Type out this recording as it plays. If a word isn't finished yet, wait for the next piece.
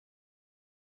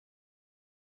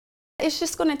It's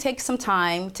just going to take some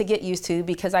time to get used to,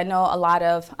 because I know a lot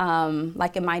of,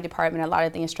 like in my department, a lot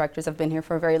of the instructors have been here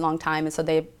for a very long time, and so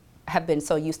they have been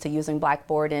so used to using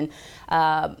Blackboard and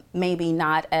maybe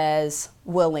not as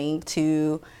willing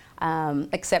to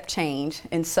accept change.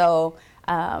 And so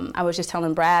I was just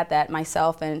telling Brad that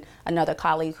myself and another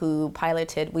colleague who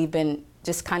piloted, we've been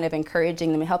just kind of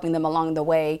encouraging them and helping them along the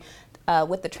way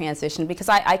with the transition, because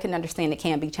I can understand it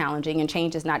can be challenging, and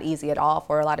change is not easy at all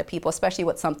for a lot of people, especially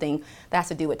with something that has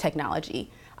to do with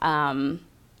technology. And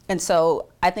so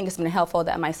I think it's been helpful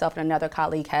that myself and another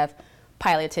colleague have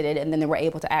piloted it, and then they were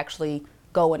able to actually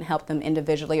go and help them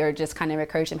individually, or just kind of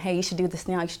encourage them, hey, you should do this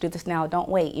now, you should do this now, don't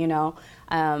wait, you know.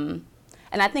 And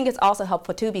I think it's also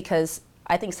helpful too, because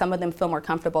I think some of them feel more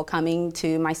comfortable coming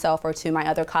to myself or to my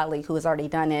other colleague who has already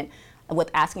done it,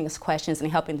 with asking us questions and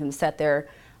helping them set their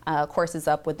courses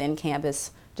up within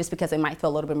Canvas, just because they might feel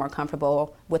a little bit more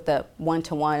comfortable with the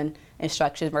one-to-one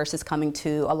instruction versus coming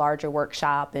to a larger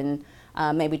workshop and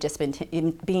maybe just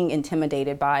being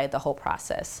intimidated by the whole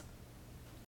process.